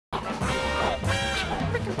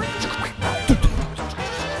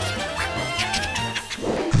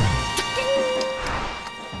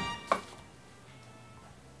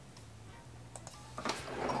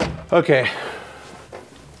Okay,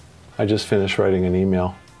 I just finished writing an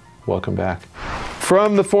email. Welcome back.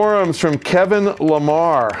 From the forums, from Kevin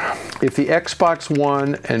Lamar. If the Xbox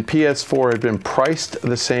One and PS4 had been priced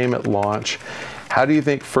the same at launch, how do you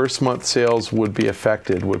think first month sales would be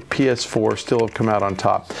affected? Would PS4 still have come out on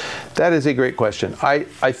top? That is a great question. I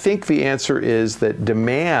think the answer is that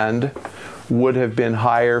demand would have been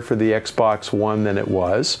higher for the Xbox One than it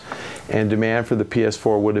was, and demand for the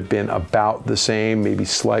PS4 would have been about the same, maybe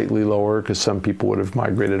slightly lower because some people would have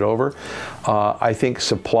migrated over. I think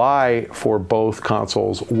supply for both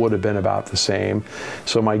consoles would have been about the same.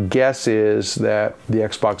 So my guess is that the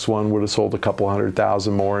Xbox One would have sold a couple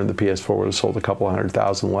 100,000 more and the PS4 would have sold a couple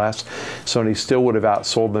 100,000 less. Sony still would have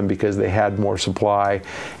outsold them because they had more supply,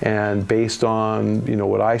 and based on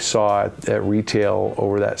what I saw at retail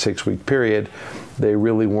over that 6-week period, they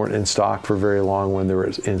really weren't in stock for very long when they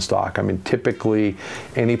were in stock. I mean, typically,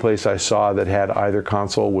 any place I saw that had either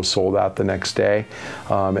console was sold out the next day.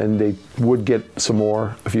 And they would get some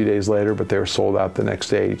more a few days later, but they were sold out the next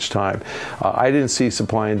day each time. I didn't see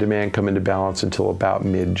supply and demand come into balance until about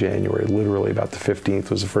mid-January. Literally about the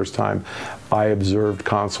 15th was the first time I observed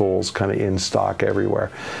consoles kind of in stock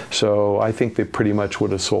everywhere. So I think they pretty much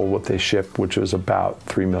would have sold what they shipped, which was about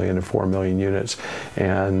 3 million to 4 million units.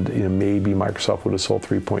 And maybe Microsoft would have sold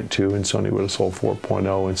 3.2 and Sony would have sold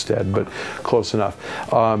 4.0 instead, but close enough.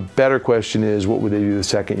 Better question is, what would they do the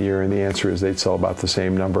second year? And the answer is they'd sell about the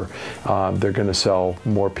same number. They're going to sell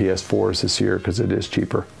more PS4s this year because it is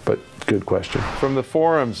cheaper, but good question. From the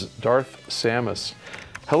forums, Darth Samus.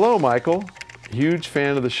 Hello, Michael. Huge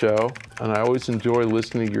fan of the show, and I always enjoy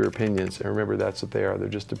listening to your opinions. And remember, that's what they are. They're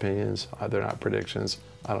just opinions. They're not predictions.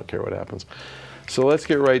 I don't care what happens. So let's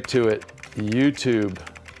get right to it. YouTube.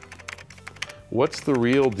 What's the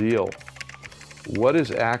real deal? What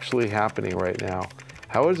is actually happening right now?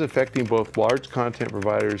 How is it affecting both large content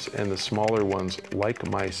providers and the smaller ones like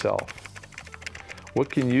myself? What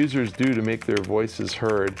can users do to make their voices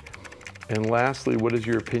heard? And lastly, what is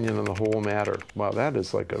your opinion on the whole matter? Wow, that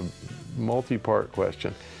is like a multi-part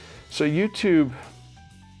question. So YouTube,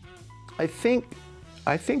 I think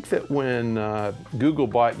that when Google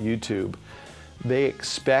bought YouTube, they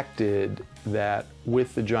expected that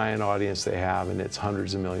with the giant audience they have, and it's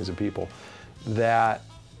hundreds of millions of people, that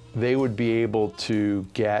they would be able to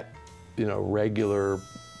get, regular,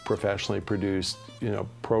 professionally produced,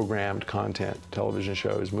 programmed content, television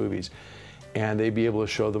shows, movies, and they'd be able to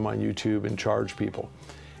show them on YouTube and charge people.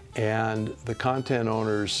 And the content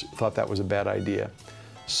owners thought that was a bad idea.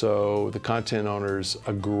 So the content owners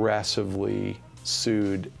aggressively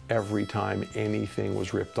sued every time anything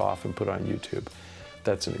was ripped off and put on YouTube.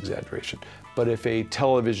 That's an exaggeration. But if a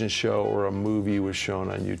television show or a movie was shown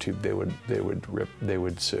on YouTube, they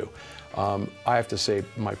would sue. I have to say,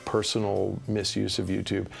 my personal misuse of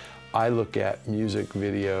YouTube, I look at music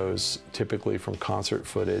videos typically from concert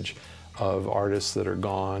footage of artists that are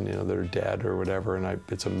gone, that are dead or whatever, and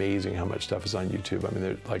it's amazing how much stuff is on YouTube. I mean,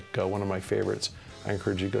 they're like one of my favorites. I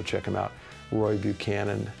encourage you to go check him out. Roy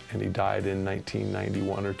Buchanan, and he died in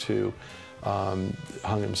 1991 or 2,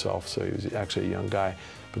 hung himself, so he was actually a young guy.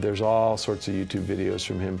 But there's all sorts of YouTube videos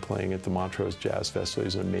from him playing at the Montrose Jazz Festival.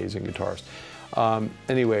 He's an amazing guitarist.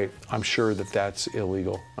 Anyway, I'm sure that that's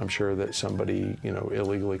illegal. I'm sure that somebody,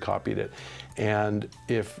 illegally copied it. And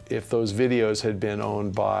if those videos had been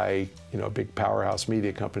owned by, a big powerhouse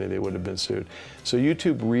media company, they would have been sued. So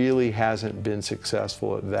YouTube really hasn't been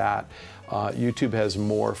successful at that. YouTube has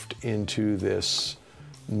morphed into this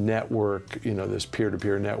network, this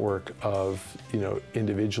peer-to-peer network of,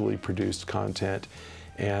 individually produced content.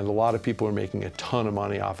 And a lot of people are making a ton of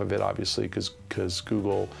money off of it, obviously, because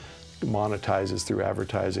Google monetizes through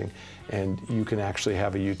advertising, and you can actually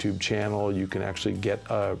have a YouTube channel. You can actually get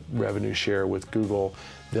a revenue share with Google.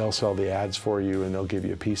 They'll sell the ads for you and they'll give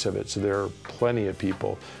you a piece of it. So there are plenty of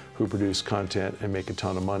people who produce content and make a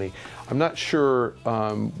ton of money. I'm not sure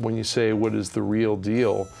when you say what is the real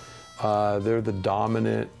deal, they're the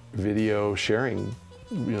dominant video sharing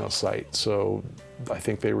site. So I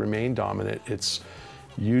think they remain dominant.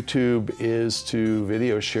 YouTube is to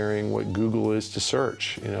video sharing what Google is to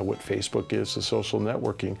search, what Facebook is to social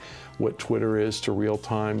networking, what Twitter is to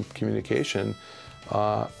real-time communication.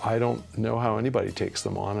 I don't know how anybody takes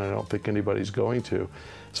them on, and I don't think anybody's going to.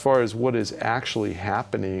 As far as what is actually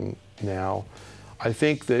happening now, I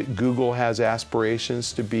think that Google has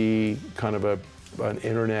aspirations to be kind of an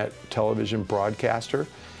internet television broadcaster,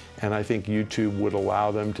 and I think YouTube would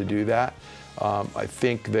allow them to do that. I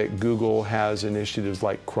think that Google has initiatives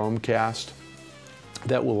like Chromecast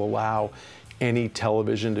that will allow any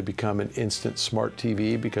television to become an instant smart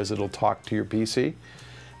TV because it'll talk to your PC.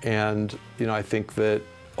 And I think that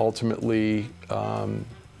ultimately,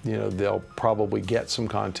 you know, they'll probably get some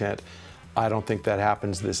content. I don't think that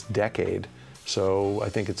happens this decade. So I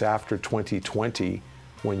think it's after 2020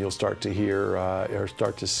 when you'll start to hear or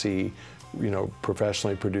start to see, you know,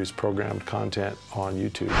 professionally produced programmed content on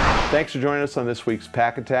YouTube. Thanks for joining us on this week's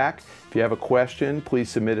Pach-Attack. If you have a question, please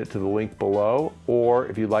submit it to the link below, or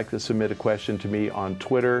if you'd like to submit a question to me on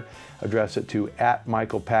Twitter, address it to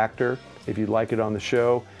 @MichaelPachter. If you'd like it on the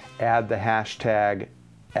show, add the hashtag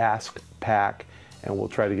AskPach, and we'll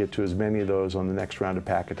try to get to as many of those on the next round of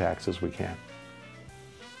Pach-Attacks as we can.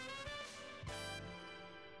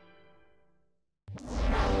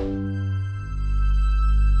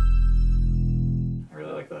 I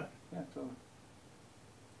really like that. Yeah, totally.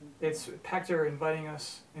 It's Pachter inviting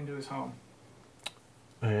us into his home.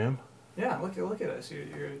 I am? Yeah, look at us.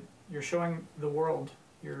 You're showing the world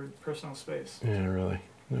your personal space. Yeah, really.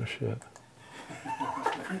 No shit.